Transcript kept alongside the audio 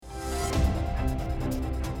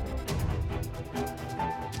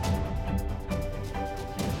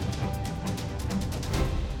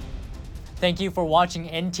Thank you for watching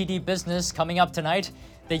NTD Business. Coming up tonight,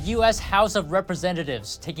 the U.S. House of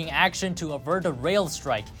Representatives taking action to avert a rail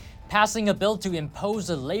strike, passing a bill to impose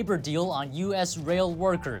a labor deal on U.S. rail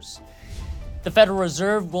workers. The Federal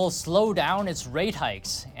Reserve will slow down its rate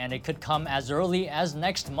hikes, and it could come as early as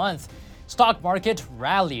next month. Stock market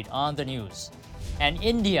rallied on the news. And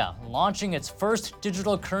India launching its first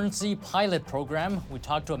digital currency pilot program. We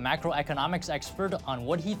talked to a macroeconomics expert on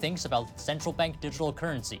what he thinks about central bank digital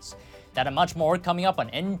currencies. That and much more coming up on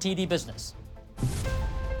NTD Business.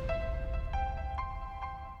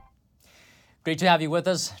 Great to have you with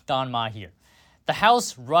us. Don Ma here. The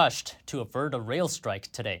House rushed to avert a rail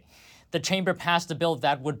strike today. The chamber passed a bill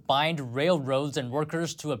that would bind railroads and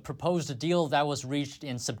workers to a proposed deal that was reached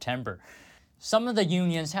in September. Some of the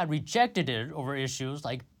unions had rejected it over issues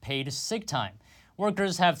like paid sick time.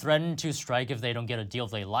 Workers have threatened to strike if they don't get a deal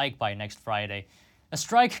they like by next Friday. A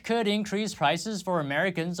strike could increase prices for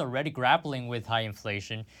Americans already grappling with high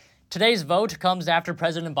inflation. Today's vote comes after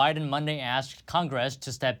President Biden Monday asked Congress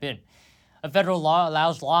to step in. A federal law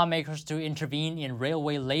allows lawmakers to intervene in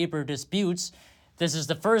railway labor disputes. This is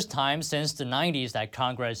the first time since the 90s that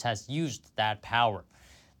Congress has used that power.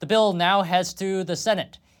 The bill now heads to the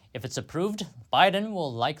Senate. If it's approved, Biden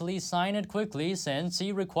will likely sign it quickly since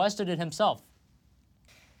he requested it himself.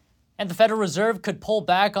 And the Federal Reserve could pull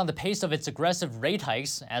back on the pace of its aggressive rate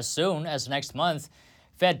hikes as soon as next month.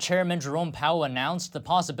 Fed Chairman Jerome Powell announced the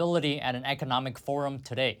possibility at an economic forum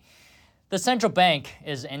today. The central bank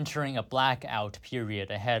is entering a blackout period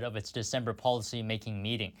ahead of its December policy-making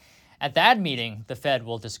meeting. At that meeting, the Fed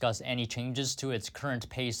will discuss any changes to its current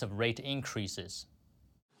pace of rate increases.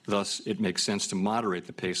 Thus, it makes sense to moderate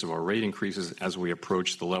the pace of our rate increases as we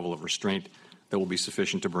approach the level of restraint that will be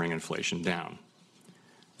sufficient to bring inflation down.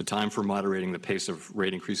 The time for moderating the pace of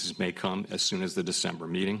rate increases may come as soon as the December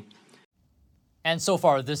meeting. And so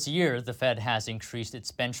far this year, the Fed has increased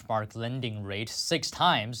its benchmark lending rate 6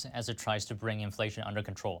 times as it tries to bring inflation under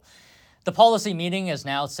control. The policy meeting is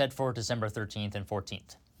now set for December 13th and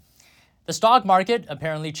 14th. The stock market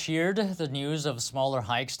apparently cheered the news of smaller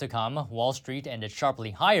hikes to come. Wall Street ended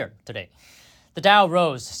sharply higher today. The Dow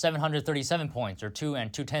rose 737 points, or 2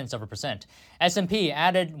 2/10%. S&P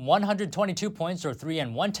added 122 points, or 3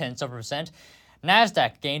 1/10%.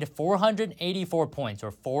 Nasdaq gained 484 points,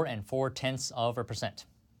 or 4 4/10%.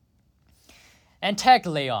 And tech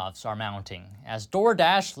layoffs are mounting as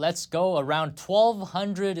DoorDash lets go around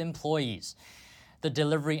 1,200 employees. The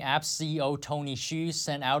delivery app CEO Tony Xu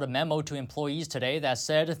sent out a memo to employees today that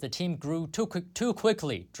said the team grew too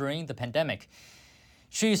quickly during the pandemic.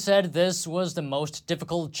 Xu said this was the most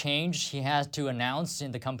difficult change he had to announce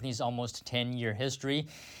in the company's almost 10-year history.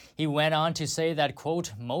 He went on to say that,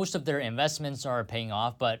 quote, most of their investments are paying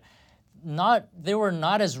off, but they were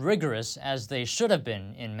not as rigorous as they should have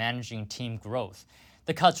been in managing team growth.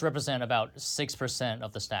 The cuts represent about 6%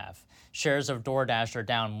 of the staff. Shares of DoorDash are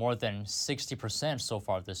down more than 60% so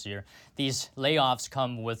far this year. These layoffs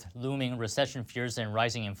come with looming recession fears and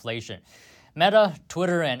rising inflation. Meta,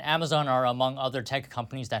 Twitter, and Amazon are among other tech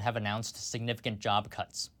companies that have announced significant job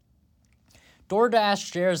cuts.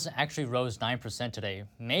 DoorDash shares actually rose 9% today.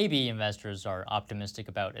 Maybe investors are optimistic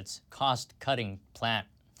about its cost-cutting plan.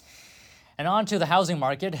 And on to the housing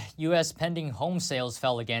market. U.S. pending home sales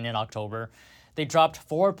fell again in October. They dropped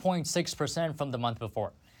 4.6% from the month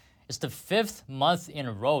before. It's the 5th month in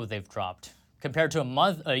a row they've dropped. Compared to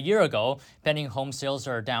a year ago, pending home sales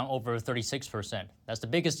are down over 36%. That's the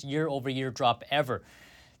biggest year-over-year drop ever.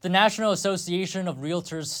 The National Association of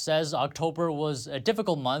Realtors says October was a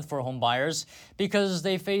difficult month for home buyers because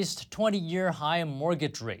they faced 20-year high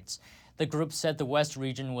mortgage rates. The group said the West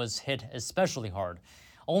region was hit especially hard.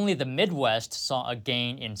 Only the Midwest saw a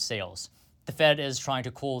gain in sales. The Fed is trying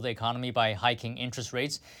to cool the economy by hiking interest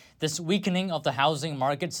rates. This weakening of the housing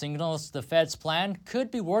market signals the Fed's plan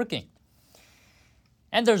could be working.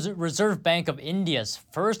 And the Reserve Bank of India's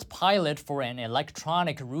first pilot for an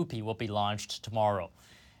electronic rupee will be launched tomorrow.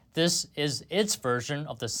 This is its version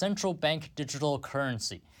of the central bank digital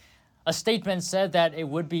currency. A statement said that it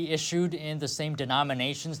would be issued in the same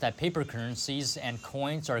denominations that paper currencies and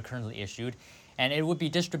coins are currently issued, and it would be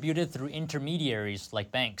distributed through intermediaries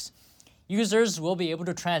like banks. Users will be able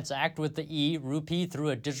to transact with the e-rupee through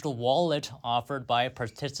a digital wallet offered by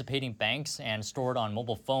participating banks and stored on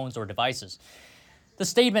mobile phones or devices. The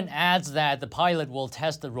statement adds that the pilot will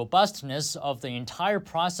test the robustness of the entire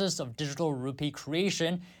process of digital rupee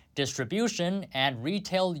creation, distribution, and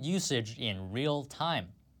retail usage in real time.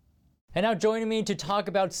 And now joining me to talk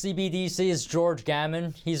about CBDC is George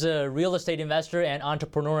Gammon. He's a real estate investor and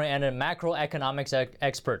entrepreneur and a macroeconomics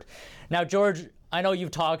expert. Now, George, I know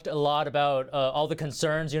you've talked a lot about all the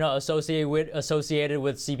concerns, associated with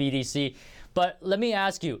CBDC. But let me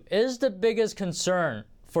ask you, is the biggest concern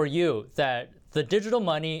for you that the digital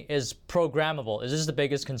money is programmable? Is this the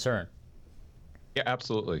biggest concern? Yeah,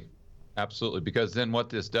 absolutely. Absolutely. Because then what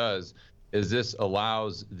this does is this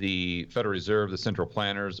allows the Federal Reserve, the central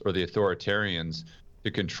planners, or the authoritarians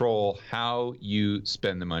to control how you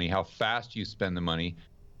spend the money, how fast you spend the money,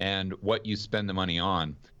 and what you spend the money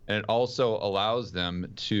on. And it also allows them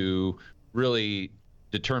to really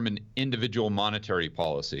determine individual monetary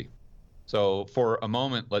policy. So for a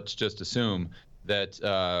moment, let's just assume that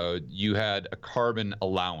you had a carbon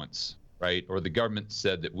allowance, right? Or the government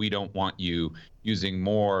said that we don't want you using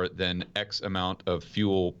more than X amount of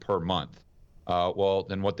fuel per month. Well,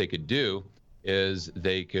 then what they could do is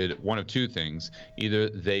they could, one of two things. Either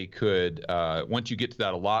they could, once you get to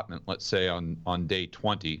that allotment, let's say on day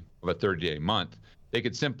 20 of a 30-day month, they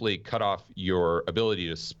could simply cut off your ability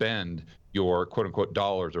to spend your quote-unquote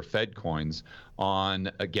dollars or Fed coins on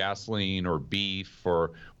a gasoline or beef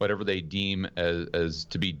or whatever they deem as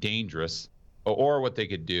to be dangerous. Or what they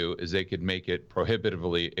could do is they could make it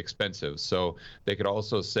prohibitively expensive. So they could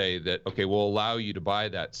also say that, okay, we'll allow you to buy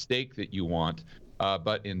that steak that you want,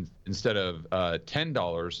 but instead of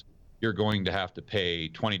 $10, you're going to have to pay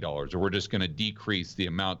 $20, or we're just going to decrease the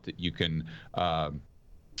amount that you can have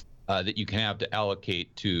to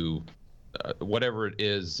allocate to whatever it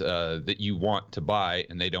is that you want to buy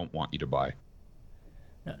and they don't want you to buy.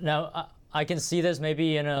 Now, I can see this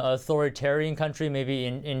maybe in an authoritarian country, maybe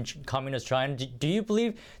in communist China. Do you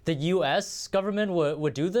believe the U.S. government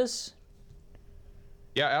would do this?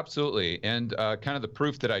 Yeah, absolutely. And kind of the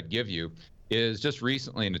proof that I'd give you is just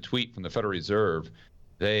recently in a tweet from the Federal Reserve,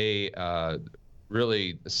 they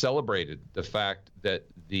really celebrated the fact that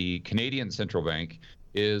the Canadian Central Bank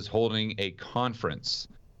is holding a conference.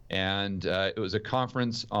 And it was a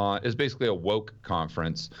conference on, it's basically a woke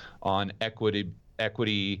conference on equity,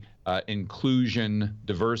 inclusion,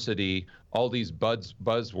 diversity, all these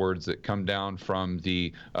buzzwords that come down from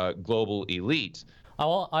the global elite. I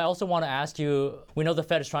also want to ask you, we know the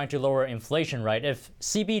Fed is trying to lower inflation, right? If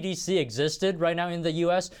CBDC existed right now in the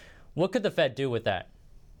U.S., what could the Fed do with that?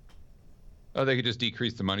 Oh, they could just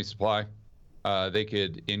decrease the money supply. They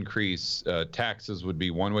could increase taxes would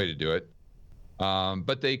be one way to do it.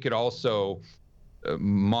 But they could also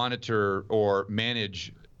monitor or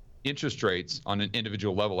manage interest rates on an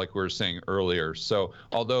individual level, like we were saying earlier. So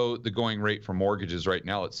although the going rate for mortgages right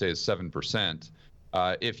now, let's say, is 7%,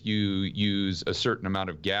 if you use a certain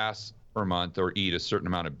amount of gas per month or eat a certain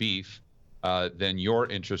amount of beef, then your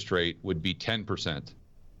interest rate would be 10%.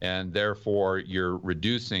 And therefore, you're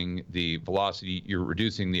reducing the velocity, you're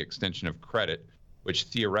reducing the extension of credit, which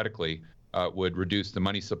theoretically would reduce the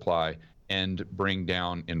money supply and bring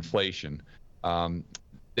down inflation.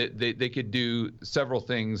 They could do several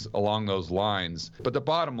things along those lines. But the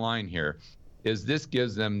bottom line here is this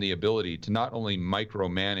gives them the ability to not only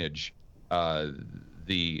micromanage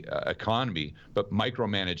the economy, but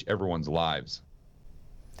micromanage everyone's lives.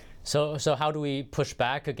 So how do we push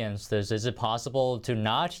back against this? Is it possible to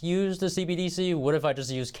not use the CBDC? What if I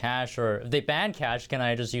just use cash, or if they ban cash, can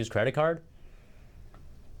I just use credit card?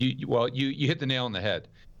 Well, you hit the nail on the head.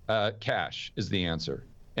 Cash is the answer.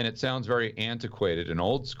 And it sounds very antiquated and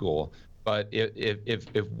old school, but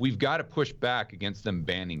if we've got to push back against them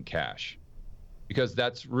banning cash, because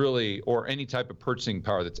that's really, or any type of purchasing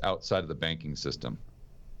power that's outside of the banking system.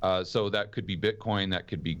 So that could be Bitcoin, that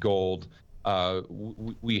could be gold.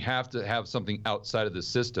 We have to have something outside of the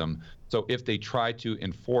system. So if they try to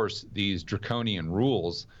enforce these draconian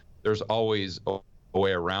rules, there's always a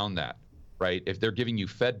way around that, right? If they're giving you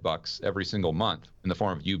Fed bucks every single month in the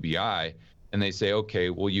form of UBI, and they say, okay,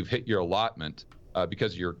 well, you've hit your allotment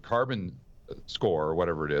because of your carbon score or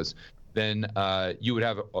whatever it is, then you would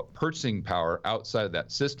have a purchasing power outside of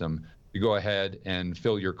that system to go ahead and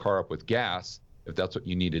fill your car up with gas if that's what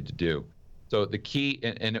you needed to do. So the key,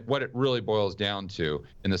 and what it really boils down to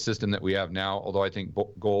in the system that we have now, although I think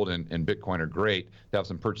gold and Bitcoin are great to have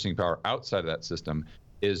some purchasing power outside of that system,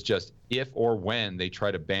 is just if or when they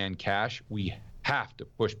try to ban cash, we have to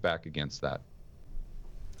push back against that.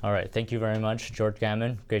 All right. Thank you very much, George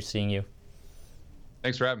Gammon. Great seeing you.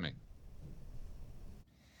 Thanks for having me.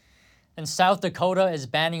 And South Dakota is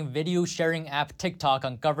banning video sharing app TikTok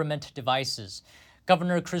on government devices.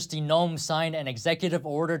 Governor Kristi Noem signed an executive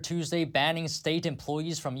order Tuesday banning state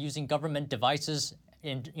employees from using government devices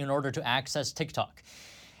in order to access TikTok.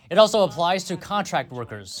 It also applies to contract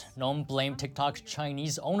workers. Noem blamed TikTok's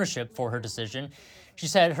Chinese ownership for her decision. She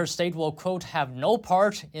said her state will, quote, have no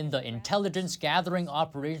part in the intelligence gathering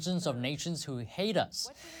operations of nations who hate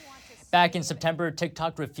us. Back in September,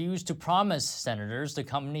 TikTok refused to promise senators the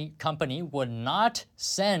company would not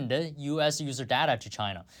send U.S. user data to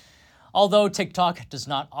China. Although TikTok does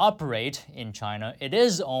not operate in China, it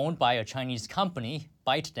is owned by a Chinese company,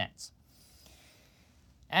 ByteDance.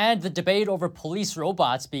 And the debate over police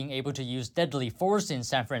robots being able to use deadly force in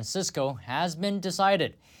San Francisco has been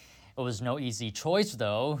decided. It was no easy choice,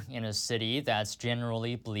 though, in a city that's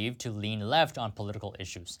generally believed to lean left on political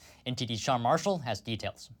issues. NTD's Sean Marshall has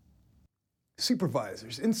details.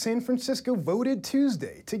 Supervisors in San Francisco voted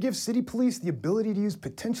Tuesday to give city police the ability to use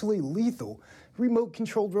potentially lethal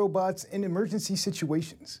remote-controlled robots in emergency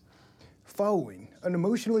situations, following an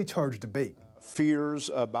emotionally charged debate.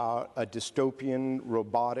 Fears about a dystopian,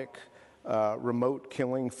 robotic,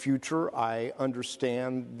 remote-killing future. I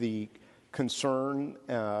understand the concern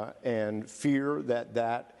and fear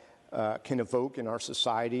that can evoke in our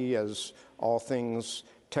society as all things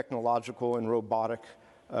technological and robotic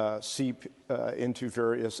seep into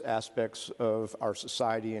various aspects of our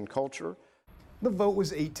society and culture. The vote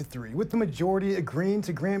was 8-3, with the majority agreeing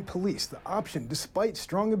to grant police the option despite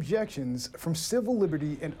strong objections from civil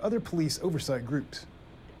liberty and other police oversight groups.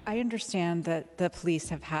 I understand that the police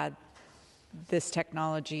have had this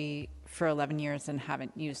technology for 11 years and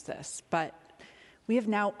haven't used this, but we have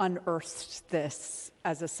now unearthed this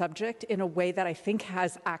as a subject in a way that I think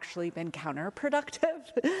has actually been counterproductive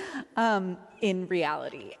in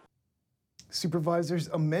reality. Supervisors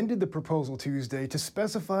amended the proposal Tuesday to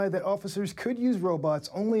specify that officers could use robots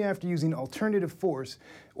only after using alternative force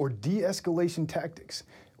or de-escalation tactics,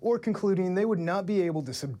 or concluding they would not be able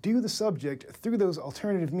to subdue the subject through those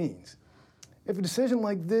alternative means. If a decision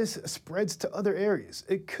like this spreads to other areas,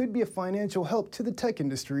 it could be a financial help to the tech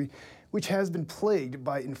industry, which has been plagued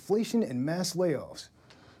by inflation and mass layoffs.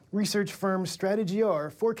 Research firm Strategy R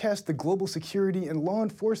forecast the global security and law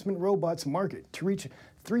enforcement robots market to reach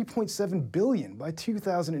 $3.7 billion by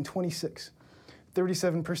 2026.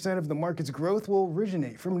 37% of the market's growth will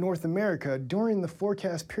originate from North America during the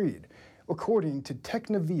forecast period, according to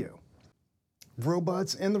Technavio.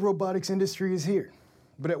 Robots and the robotics industry is here,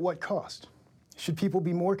 but at what cost? Should people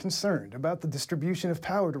be more concerned about the distribution of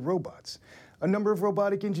power to robots? A number of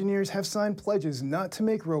robotic engineers have signed pledges not to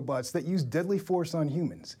make robots that use deadly force on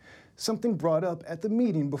humans, something brought up at the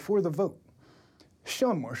meeting before the vote.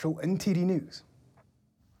 Sean Marshall, NTD News.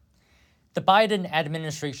 The Biden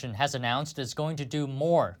administration has announced it's going to do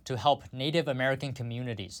more to help Native American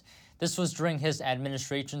communities. This was during his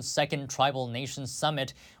administration's second Tribal Nations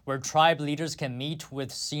Summit, where tribe leaders can meet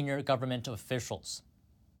with senior government officials.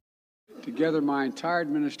 Together, my entire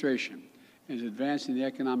administration is advancing the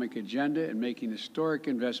economic agenda and making historic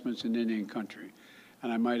investments in Indian country,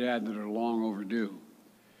 and I might add that are long overdue.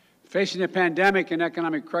 Facing a pandemic and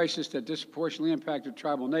economic crisis that disproportionately impacted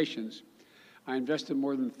tribal nations, I invested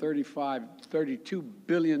more than $32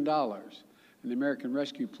 billion in the American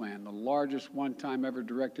Rescue Plan, the largest one-time ever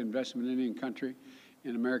direct investment in Indian country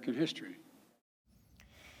in American history.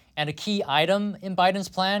 And a key item in Biden's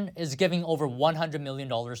plan is giving over $100 million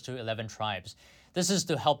to 11 tribes. This is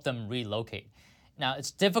to help them relocate. Now,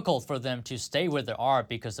 it's difficult for them to stay where they are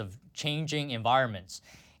because of changing environments.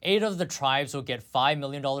 8 of the tribes will get $5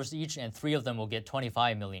 million each, and 3 of them will get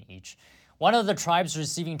 $25 million each. One of the tribes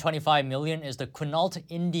receiving $25 million is the Quinault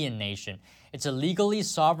Indian Nation. It's a legally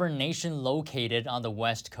sovereign nation located on the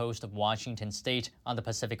west coast of Washington state on the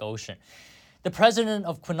Pacific Ocean. The president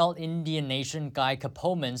of Quinault Indian Nation, Guy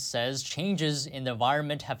Capomans, says changes in the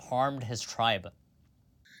environment have harmed his tribe.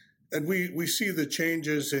 And we see the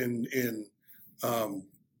changes in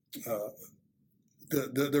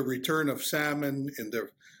the return of salmon in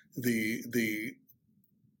the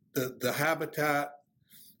habitat,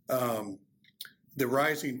 the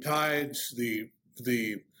rising tides, the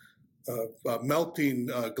melting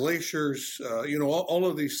glaciers. All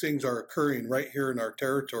of these things are occurring right here in our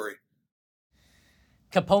territory.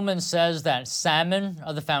 Capomans says that salmon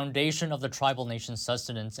are the foundation of the tribal nation's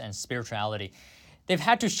sustenance and spirituality. They've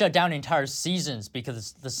had to shut down entire seasons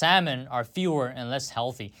because the salmon are fewer and less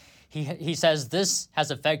healthy. He says this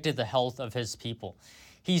has affected the health of his people.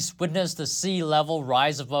 He's witnessed the sea level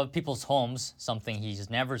rise above people's homes, something he's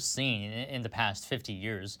never seen in the past 50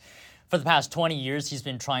 years. For the past 20 years, he's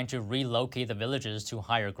been trying to relocate the villages to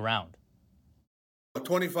higher ground.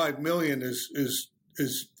 25 million is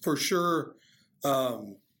for sure.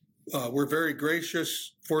 We're very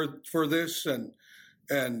gracious for this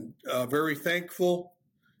and very thankful,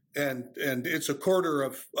 and it's a quarter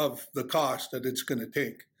of the cost that it's going to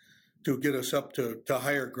take. to get us up to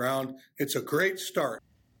higher ground. It's a great start.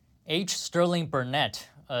 H. Sterling Burnett,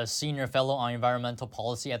 a senior fellow on environmental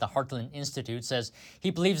policy at the Heartland Institute, says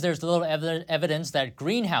he believes there's little evidence that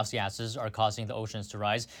greenhouse gases are causing the oceans to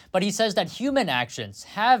rise, but he says that human actions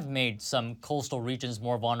have made some coastal regions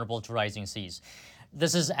more vulnerable to rising seas.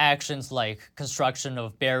 This is actions like construction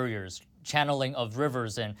of barriers, channeling of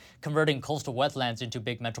rivers, and converting coastal wetlands into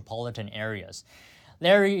big metropolitan areas.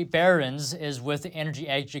 Larry Behrens is with the energy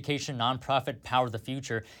education nonprofit Power the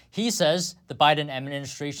Future. He says the Biden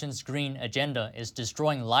administration's green agenda is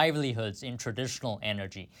destroying livelihoods in traditional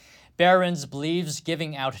energy. Behrens believes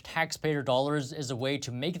giving out taxpayer dollars is a way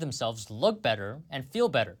to make themselves look better and feel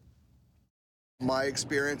better. My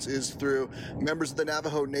experience is through members of the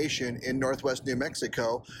Navajo Nation in northwest New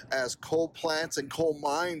Mexico. As coal plants and coal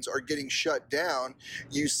mines are getting shut down,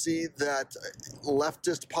 you see that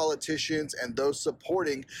leftist politicians and those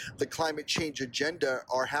supporting the climate change agenda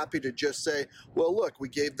are happy to just say, well, look, we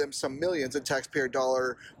gave them some millions in taxpayer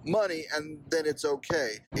dollar money, and then it's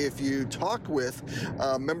okay. If you talk with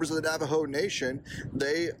members of the Navajo Nation,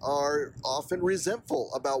 they are often resentful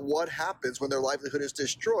about what happens when their livelihood is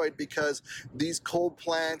destroyed because these coal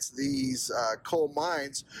plants, these coal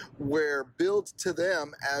mines were built to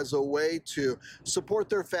them as a way to support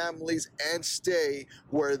their families and stay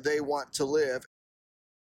where they want to live.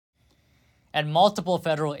 And multiple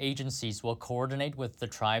federal agencies will coordinate with the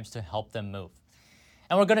tribes to help them move.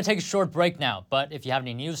 And we're going to take a short break now, but if you have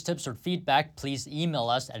any news, tips, or feedback, please email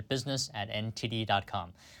us at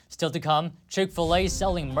business@ntd.com. Still to come, Chick-fil-A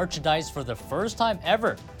selling merchandise for the first time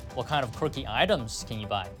ever. What kind of quirky items can you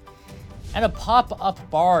buy? And a pop-up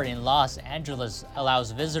bar in Los Angeles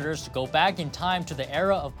allows visitors to go back in time to the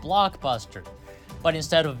era of Blockbuster. But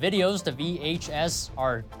instead of videos, the VHS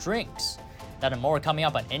are drinks. That and more coming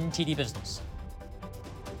up on NTD Business.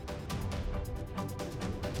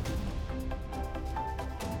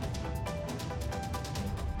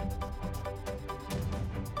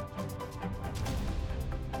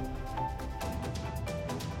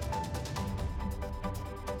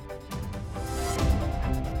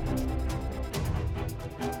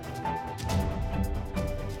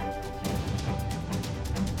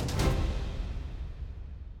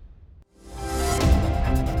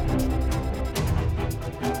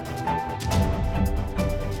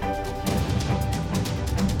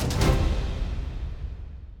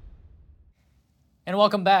 And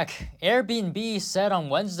welcome back. Airbnb said on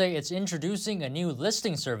Wednesday it's introducing a new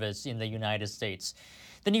listing service in the United States.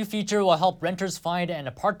 The new feature will help renters find an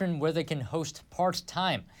apartment where they can host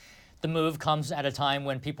part-time. The move comes at a time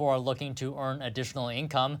when people are looking to earn additional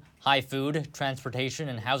income. High food, transportation,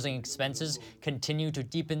 and housing expenses continue to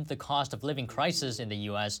deepen the cost of living crisis in the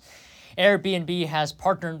U.S. Airbnb has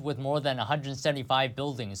partnered with more than 175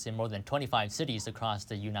 buildings in more than 25 cities across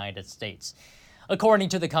the United States. According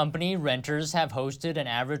to the company, renters have hosted an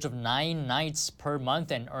average of 9 nights per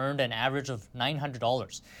month and earned an average of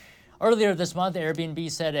 $900. Earlier this month,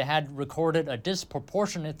 Airbnb said it had recorded a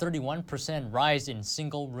disproportionate 31% rise in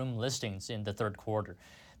single-room listings in the third quarter.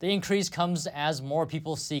 The increase comes as more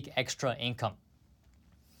people seek extra income.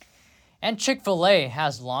 And Chick-fil-A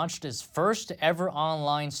has launched its first ever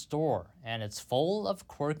online store, and it's full of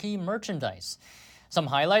quirky merchandise. Some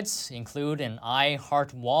highlights include an I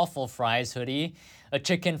Heart Waffle Fries hoodie, a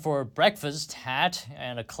chicken for breakfast hat,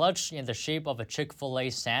 and a clutch in the shape of a Chick-fil-A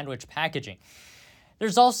sandwich packaging.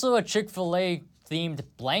 There's also a Chick-fil-A themed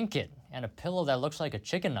blanket and a pillow that looks like a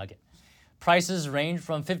chicken nugget. Prices range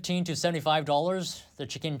from $15 to $75. The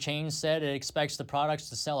chicken chain said it expects the products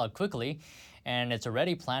to sell out quickly, and it's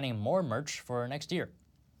already planning more merch for next year.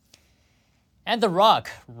 And The Rock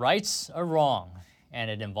rights a wrong, and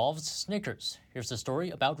it involves Snickers. Here's the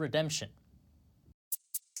story about redemption.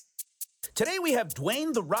 Today we have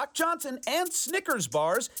Dwayne "The Rock" Johnson and Snickers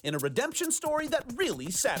bars in a redemption story that really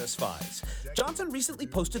satisfies. Johnson recently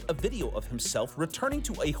posted a video of himself returning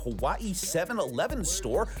to a Hawaii 7-Eleven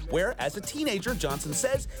store where, as a teenager, Johnson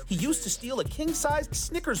says he used to steal a king-sized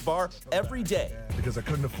Snickers bar every day. Because I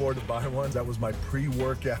couldn't afford to buy one, that was my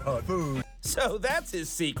pre-workout food. So that's his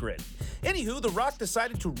secret. Anywho, The Rock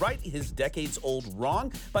decided to right his decades-old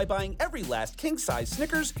wrong by buying every last king-size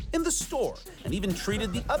Snickers in the store, and even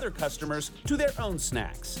treated the other customers to their own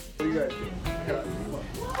snacks. The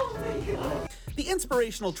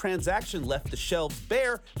inspirational transaction left the shelves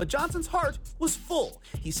bare, but Johnson's heart was full.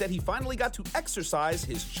 He said he finally got to exercise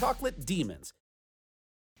his chocolate demons.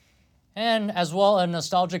 And as well, a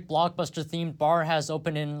nostalgic Blockbuster-themed bar has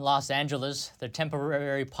opened in Los Angeles. The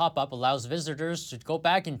temporary pop-up allows visitors to go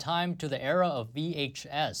back in time to the era of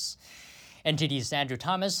VHS. NTD's Andrew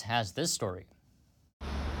Thomas has this story.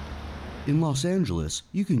 In Los Angeles,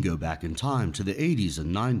 you can go back in time to the 80s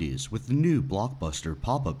and 90s with the new Blockbuster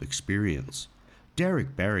pop-up experience.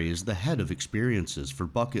 Derek Barry is the head of experiences for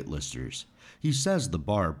bucket listers. He says the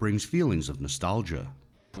bar brings feelings of nostalgia.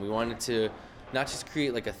 We wanted to not just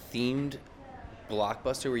create like a themed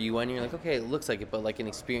Blockbuster where you went and you're like, okay, it looks like it, but like an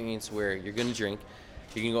experience where you're going to drink,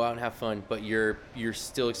 you can go out and have fun, but you're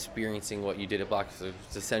still experiencing what you did at Blockbuster.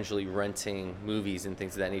 It's essentially renting movies and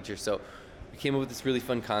things of that nature. So we came up with this really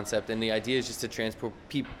fun concept, and the idea is just to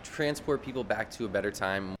transport people back to a better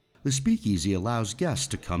time. The Speakeasy allows guests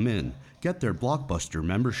to come in, get their Blockbuster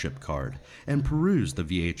membership card, and peruse the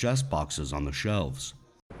VHS boxes on the shelves.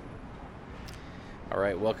 All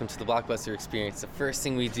right, welcome to the Blockbuster experience. The first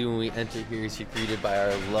thing we do when we enter here is you're greeted by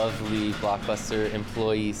our lovely Blockbuster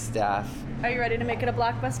employee staff. Are you ready to make it a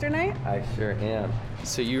Blockbuster night? I sure am.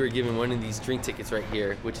 So you were given one of these drink tickets right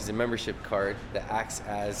here, which is a membership card that acts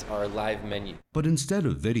as our live menu. But instead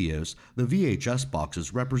of videos, the VHS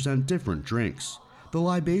boxes represent different drinks. The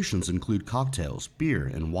libations include cocktails, beer,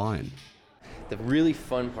 and wine. The really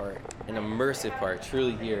fun part and immersive part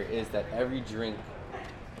truly here is that every drink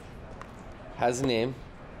has a name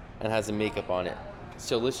and has a makeup on it.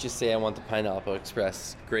 So let's just say I want the Pineapple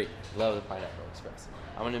Express. Great, love the Pineapple Express.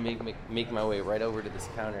 I'm gonna make my way right over to this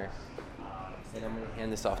counter, and I'm gonna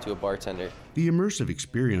hand this off to a bartender. The immersive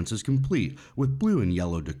experience is complete with blue and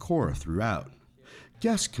yellow decor throughout.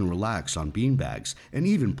 Guests can relax on beanbags and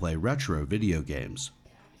even play retro video games.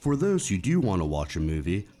 For those who do want to watch a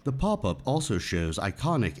movie, the pop-up also shows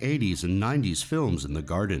iconic 80s and 90s films in the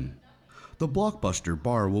garden. The Blockbuster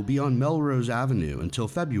bar will be on Melrose Avenue until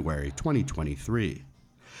February 2023.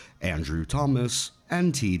 Andrew Thomas,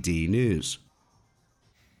 NTD News.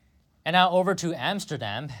 And now over to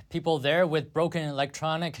Amsterdam. People there with broken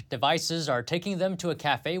electronic devices are taking them to a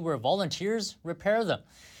cafe where volunteers repair them.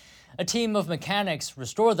 A team of mechanics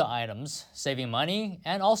restore the items, saving money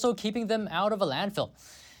and also keeping them out of a landfill.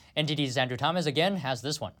 NTD's Andrew Thomas again has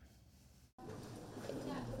this one.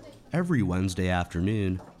 Every Wednesday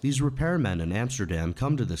afternoon, these repairmen in Amsterdam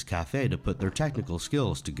come to this cafe to put their technical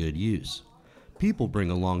skills to good use. People bring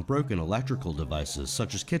along broken electrical devices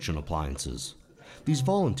such as kitchen appliances. These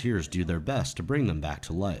volunteers do their best to bring them back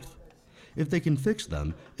to life. If they can fix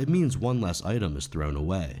them, it means one less item is thrown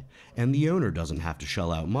away, and the owner doesn't have to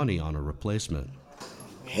shell out money on a replacement.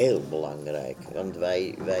 Heel belangrijk, want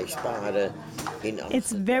wij sparen in Amsterdam.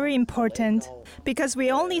 It's very important because we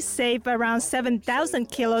only save around 7,000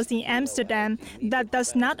 kilos in Amsterdam that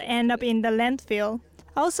does not end up in the landfill.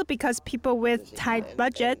 Also because people with tight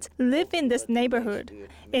budgets live in this neighborhood.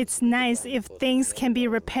 It's nice if things can be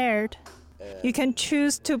repaired. You can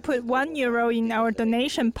choose to put €1 in our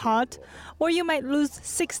donation pot, or you might lose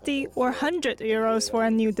 60 or 100 euros for a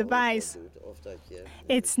new device.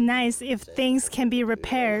 It's nice if things can be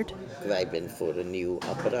repaired. Wij zijn voor een nieuw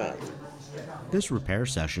apparaat. This repair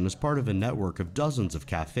session is part of a network of dozens of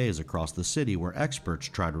cafes across the city where experts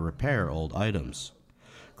try to repair old items.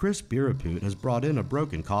 Chris Bieraput has brought in a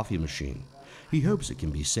broken coffee machine. He hopes it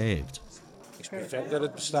can be saved. Ik ben vet dat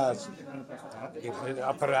het bestaat. Het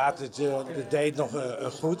apparaat deed nog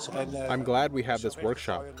goed. I'm glad we have this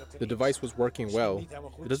workshop. The device was working well.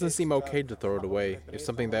 It doesn't seem okay to throw it away. If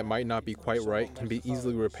something that might not be quite right can be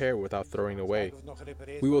easily repaired without throwing it away.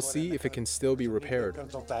 We will see if it can still be repaired.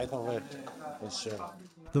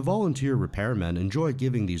 The volunteer repairmen enjoy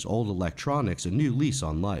giving these old electronics a new lease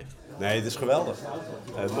on life. Nee, het is geweldig.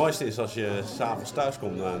 Het mooiste is als je 's avonds thuis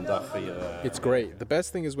komt na een dag hier. It's great. The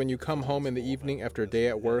best thing is when you come home in the evening after a day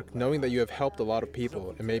at work, knowing that you have helped a lot of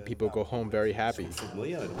people and made people go home very happy. Het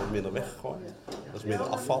milieu, er wordt minder weggegooid. Dat is minder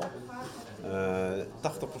afval.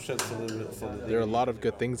 80% van de There are a lot of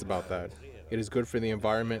good things about that. It is good for the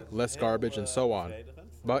environment, less garbage, and so on.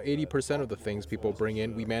 About 80% of the things people bring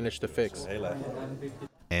in, we manage to fix.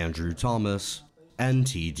 Andrew Thomas,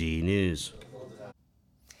 NTD News.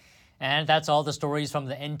 And that's all the stories from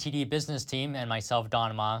the NTD business team and myself,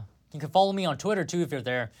 Don Ma. You can follow me on Twitter too if you're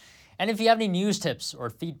there. And if you have any news tips or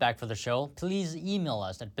feedback for the show, please email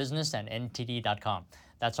us at business@ntd.com.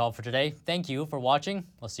 That's all for today. Thank you for watching.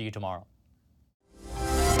 We'll see you tomorrow.